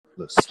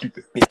Little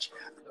stupid bitch.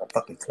 I'm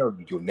fucking telling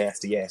you, you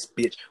nasty ass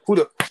bitch. Who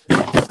the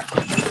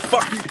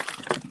fuck you?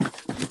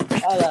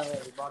 Hello,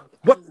 everybody.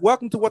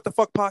 Welcome to What the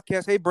Fuck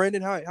Podcast. Hey,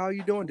 Brandon, how are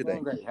you doing today?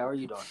 I'm great. How are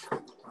you doing?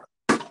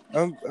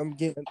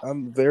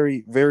 I'm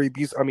very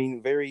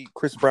very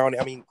Chris Brown.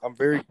 I'm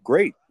very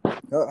great.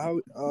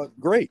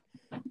 Great.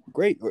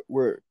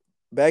 We're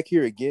back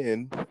here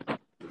again,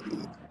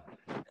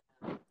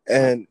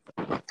 and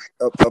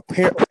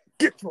apparently,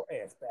 get your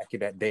ass back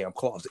in that damn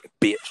closet,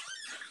 bitch.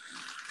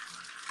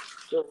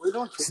 So we're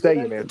doing Stay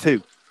in there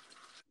too.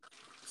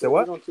 So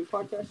what? We're doing two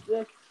podcasts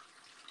today?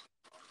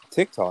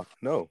 TikTok?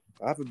 No,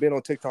 I haven't been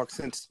on TikTok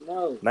since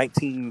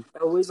 1976.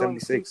 Oh, we're doing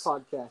two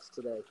podcasts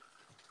today.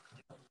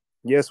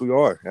 Yes, we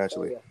are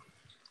actually. Oh,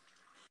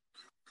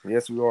 yeah.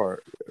 Yes, we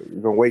are.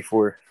 We're gonna wait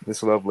for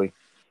this lovely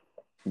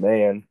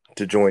man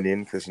to join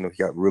in because he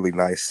got really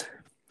nice.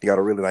 He got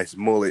a really nice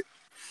mullet.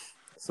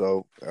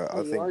 So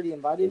I think already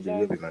invited it'd be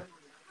really nice.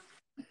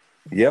 Oh,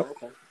 Yep,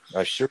 okay.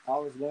 I sure. I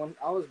was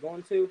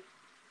going to,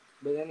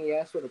 but then he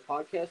asked what a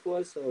podcast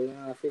was, so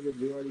I figured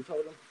you already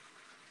told him.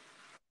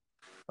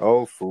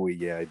 Oh, phooey,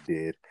 yeah, I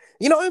did.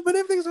 But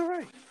everything's all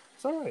right.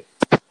 It's all right.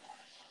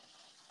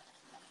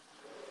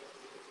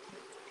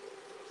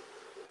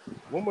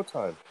 One more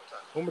time.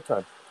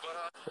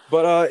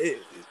 But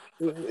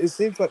it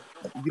seems like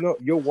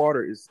your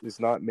water is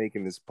not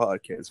making this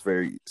podcast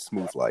very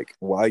smooth. Like,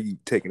 why are you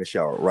taking a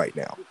shower right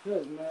now?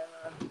 Because, man,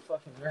 I'm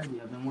fucking ready.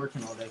 I've been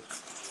working all day.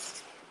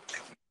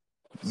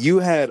 You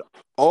had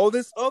all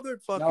this other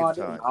fucking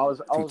time I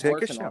was take a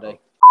working shower. all day.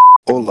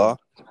 Hola,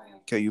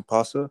 que you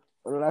pasa?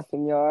 Hola,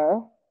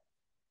 señor.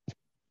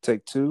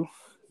 Take two.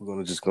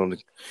 We're just gonna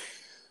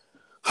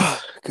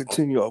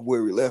continue off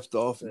where we left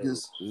off.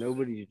 Because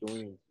nobody's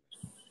joining.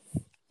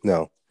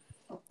 No,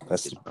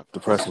 that's the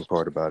depressing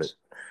part about it.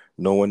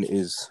 No one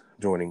is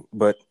joining,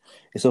 but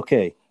it's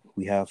okay.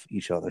 We have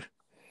each other.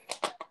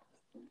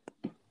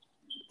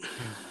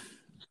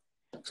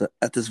 So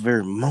at this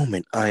very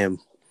moment, I am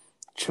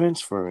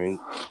transferring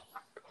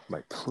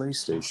my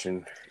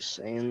PlayStation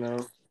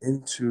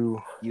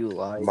into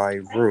my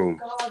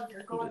room.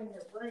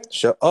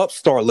 Shut up,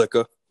 Star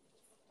Liquor.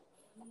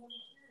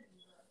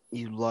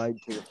 You lied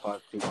to the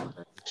 5 people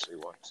that actually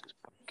watch this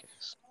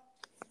podcast.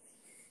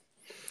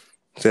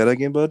 Say that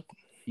again, bud?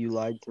 You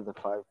lied to the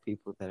 5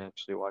 people that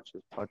actually watch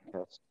this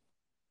podcast.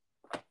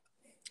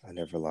 I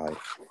never lied.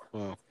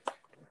 Oh.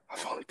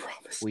 I've only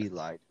promised. We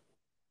lied.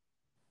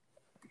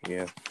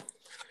 Yeah.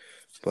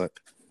 But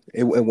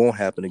it won't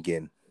happen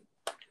again.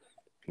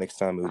 Next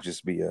time it will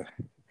just be a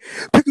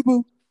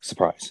peekaboo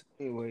surprise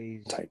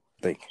type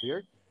thing.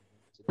 Weird.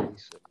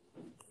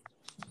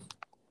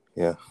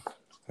 Yeah,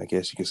 I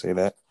guess you could say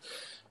that.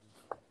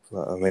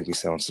 Made me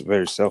sound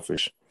very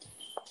selfish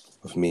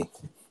of me.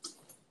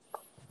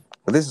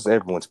 But this is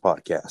everyone's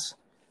podcast.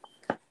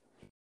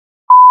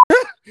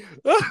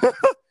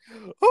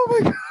 Oh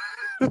my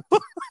God.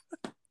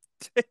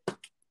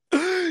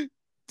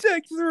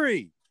 Take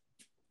 3.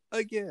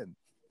 Again.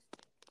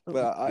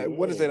 But I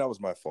want to say that was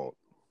my fault.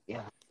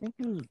 Yeah, I think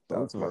it was that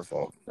was my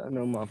fault. I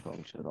know my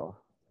phone shut off.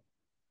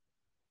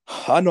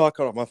 I know I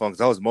cut off my phone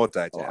because I was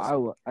multitasking.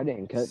 Oh, I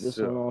didn't cut this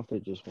one off.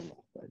 It just went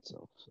off by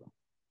itself. So.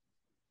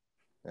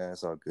 Yeah,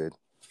 it's all good.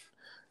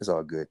 It's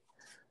all good.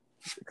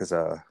 Because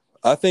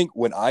I think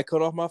when I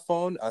cut off my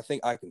phone, I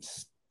think I can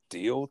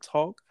still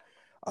talk.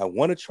 I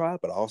want to try,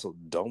 but I also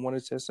don't want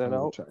to test that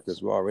out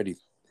because we're already.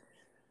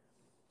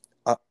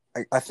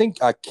 I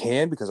think I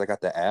can because I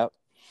got the app,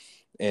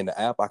 and the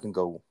app I can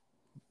do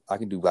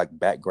like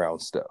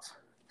background stuff.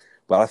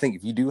 But I think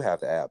if you do have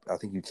the app, I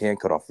think you can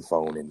cut off the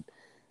phone and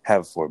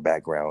have it for a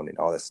background and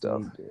all that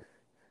stuff.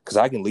 Because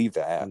I can leave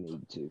the app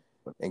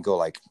and go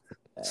like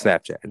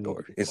Snapchat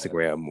or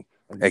Instagram,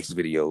 X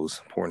videos,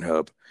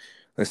 Pornhub.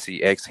 Let's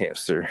see, X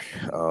hamster,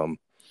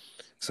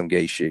 some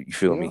gay shit. You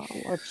feel me?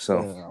 I saw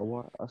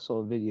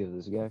a video.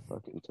 This guy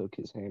fucking took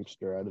his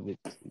hamster out of it.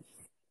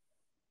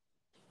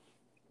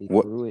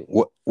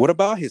 What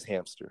about his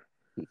hamster?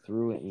 He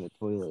threw it in the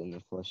toilet and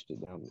then flushed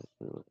it down the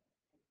toilet.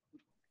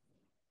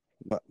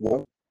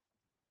 What?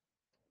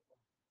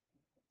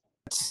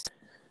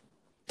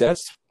 That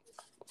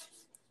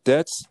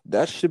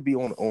should be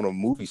on a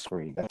movie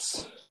screen.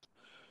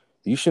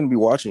 You shouldn't be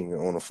watching it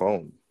on a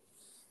phone.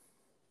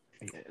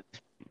 Yeah, it's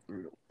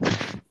brutal.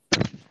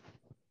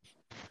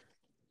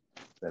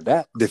 Now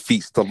that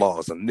defeats the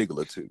laws of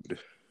nigglitude.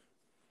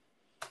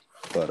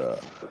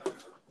 But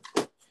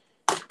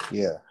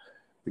yeah,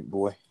 big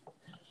boy.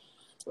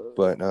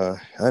 But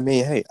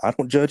hey, I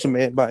don't judge a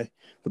man by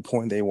the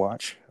porn they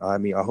watch. I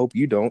hope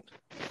you don't.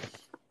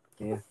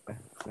 Yeah,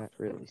 not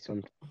really.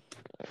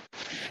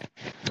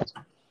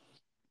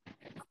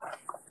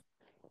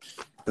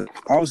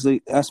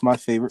 Obviously, that's my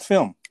favorite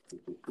film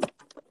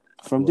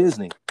from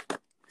Disney.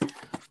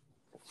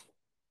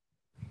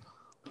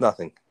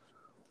 Nothing.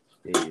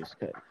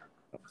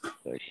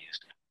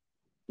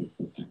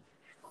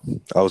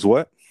 I was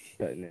what?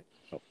 Cutting it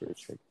out for a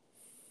second.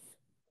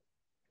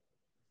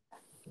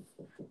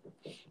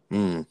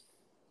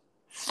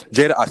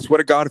 Jada, I swear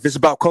to God, if it's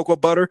about cocoa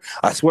butter,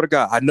 I swear to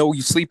God, I know where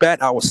you sleep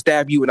at. I will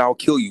stab you and I will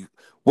kill you.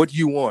 What do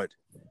you want?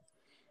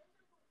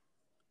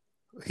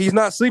 He's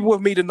not sleeping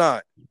with me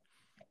tonight.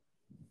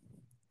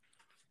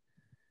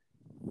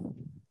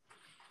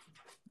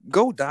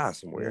 Go die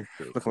somewhere.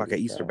 Looking like an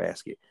Easter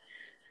basket.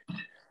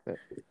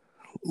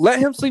 Let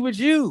him sleep with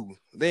you.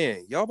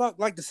 Then y'all about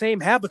like the same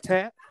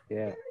habitat.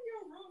 Yeah.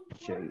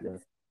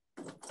 Jada.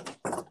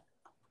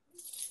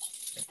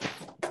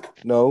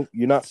 No,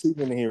 you're not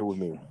sleeping in here with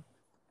me.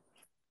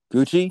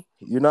 Gucci,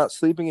 you're not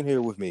sleeping in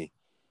here with me.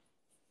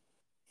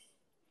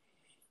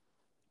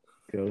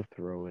 Go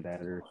throw it at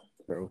her.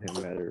 Throw him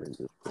at her and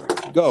just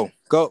go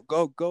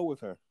with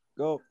her.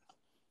 Go.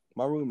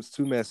 My room is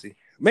too messy.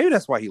 Maybe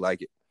that's why he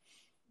like it.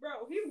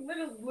 Bro, he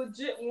literally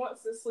legit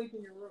wants to sleep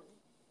in your room.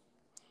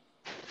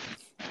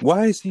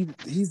 Why is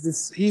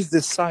he's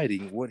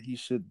deciding what he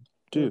should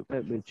do?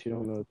 That bitch, you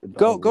don't know what the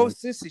dog Go,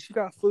 wants. sissy. She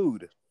got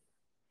food.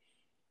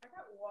 I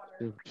got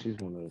water. She's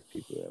one of those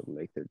people that will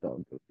make their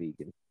dog go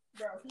vegan.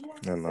 Bro, he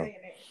wants to stay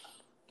in it.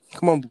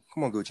 Come on,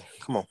 Gucci.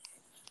 Come on.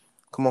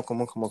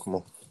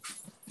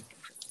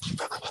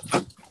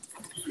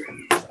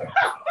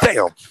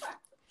 Damn.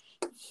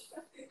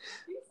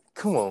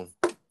 Come on.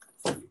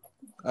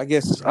 I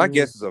guess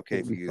it's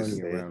okay for you to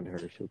stay around her.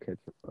 She'll catch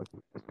the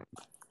fucking.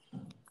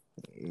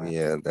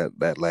 Yeah,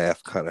 that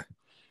laugh kind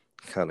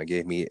of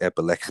gave me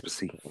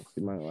epilepsy.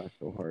 She might laugh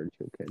so hard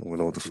she'll catch. I don't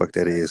know what the fuck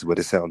that is, but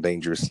it sounds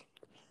dangerous.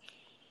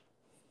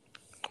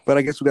 But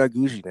I guess we got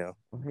Gucci now.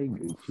 Oh, hey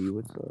Gucci,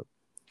 what's up?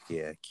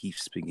 Yeah, keep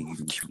speaking.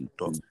 You cute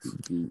dog.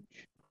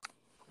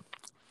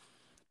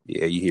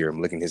 Yeah, you hear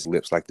him licking his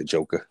lips like the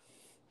Joker.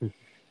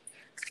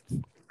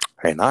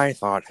 And I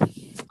thought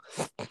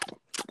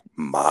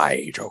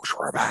my jokes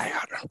were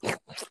bad.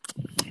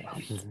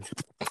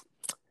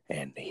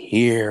 And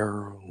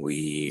here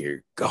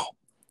we go.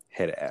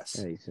 Head ass.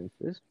 Hey, since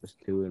this was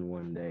 2 in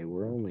 1 day,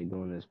 we're only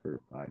doing this for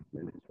 5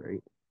 minutes,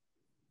 right?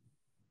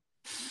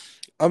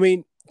 I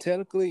mean,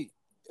 technically,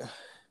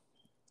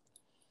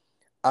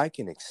 I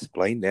can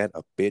explain that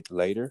a bit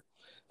later.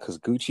 Because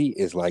Gucci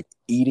is like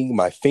eating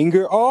my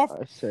finger off.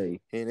 I say.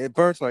 And it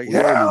burns like we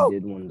already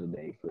did one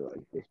today for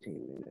like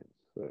 15 minutes.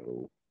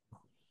 So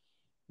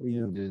we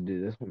can just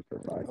do this one for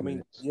 5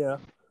 minutes. Yeah.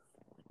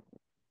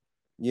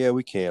 Yeah,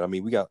 we can. I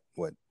mean, we got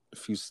what? A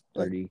few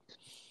 30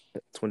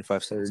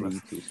 25 seconds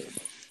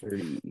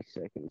 30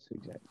 seconds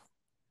exactly.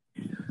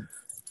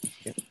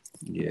 Yep.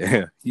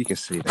 Yeah, you can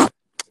see that.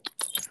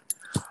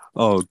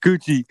 Oh,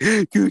 Gucci.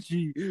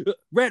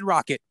 Red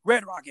Rocket.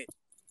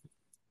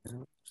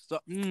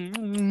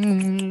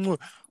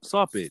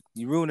 Stop it.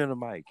 You ruining the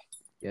mic.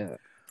 Yeah.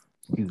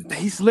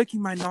 He's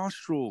licking my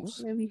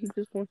nostrils. Well, maybe he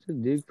just wants to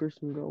dig for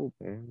some gold,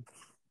 man.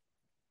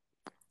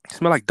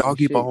 Smell like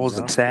doggy balls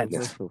and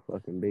sadness. So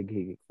fucking big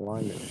he can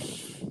climb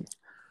it.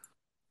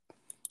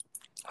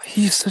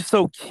 He's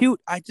so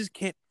cute. I just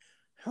can't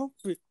help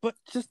it but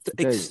just to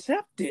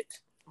accept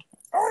it.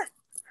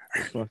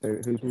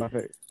 Who's my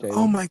favorite? Jalen?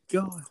 Oh my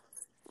God.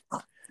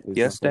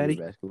 Yes, Daddy.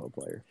 Basketball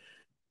player.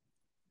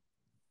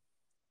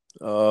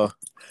 The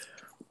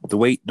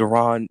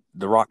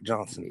Rock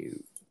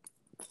Johnson.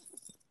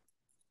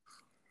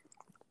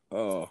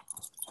 I'll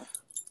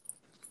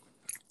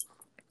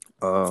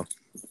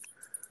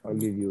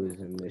give you his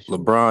initials.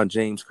 LeBron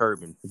James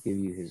Kirby. I'll give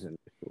you his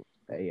initials.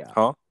 AI.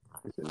 Huh?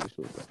 His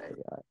initials are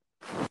AI.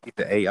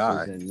 The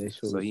AI. His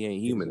initials, so he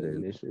ain't human. His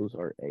initials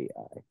are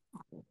AI.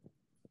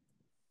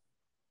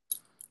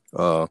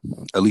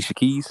 Alicia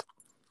Keys.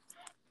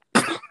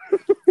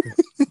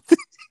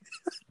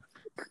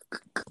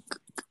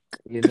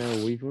 You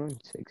know, we've run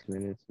 6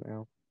 minutes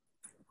now.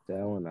 It's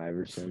Allen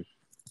Iverson.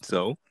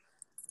 So,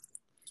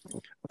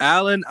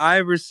 Allen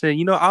Iverson.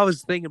 You know, I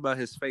was thinking about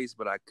his face,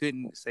 but I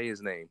couldn't say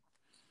his name.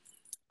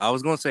 I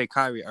was gonna say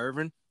Kyrie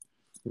Irving,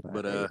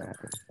 but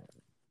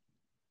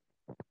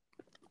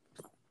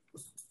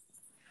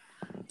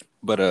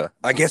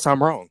I guess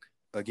I'm wrong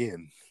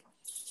again.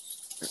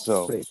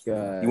 So,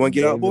 you want to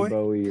get out, boy?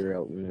 Bowie or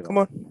Elton Come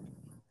on.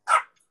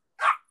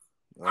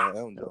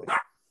 Elton John.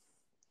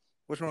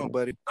 What's wrong,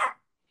 buddy?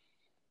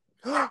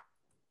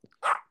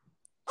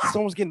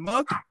 Someone's getting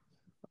mugged.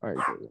 All right,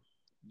 Jalen.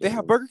 They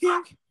have Burger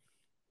King.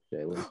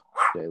 Jalen.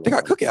 They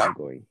got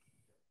cookout.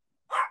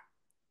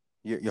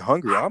 You're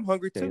hungry. I'm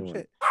hungry too.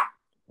 Shit.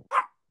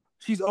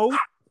 She's old.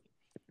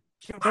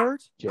 She got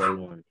birds.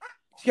 Jalen.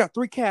 She got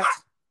 3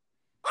 cats.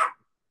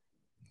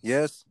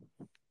 Yes.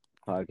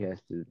 Podcast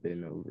has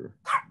been over.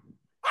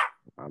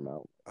 I'm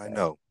out. I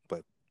know,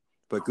 but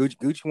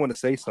Gucci want to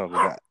say something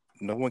that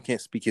no one can't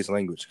speak his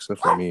language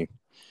except for me.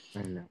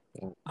 I know.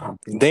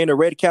 They in a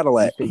red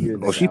Cadillac.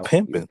 Oh, she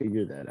pimping.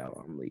 Figure that out.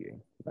 I'm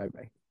leaving.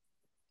 Bye.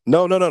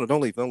 No.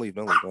 Don't leave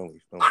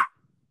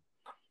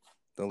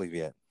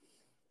yet.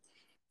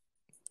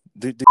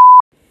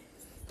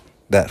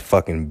 That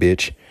fucking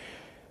bitch.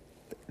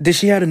 Did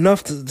she have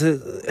enough to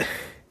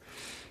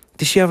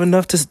Did she have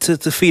enough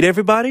to feed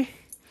everybody?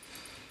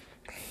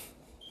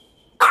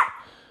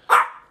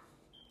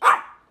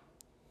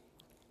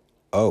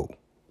 Oh.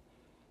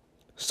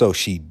 So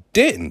she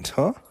didn't,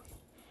 huh?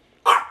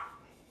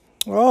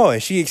 Oh,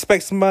 and she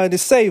expects somebody to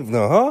save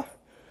them, huh?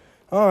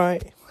 All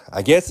right.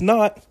 I guess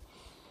not.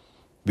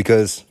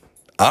 Because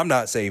I'm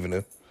not saving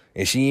her.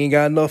 And she ain't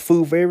got enough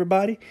food for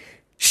everybody.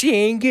 She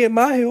ain't getting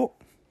my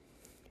help.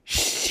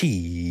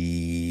 Shit.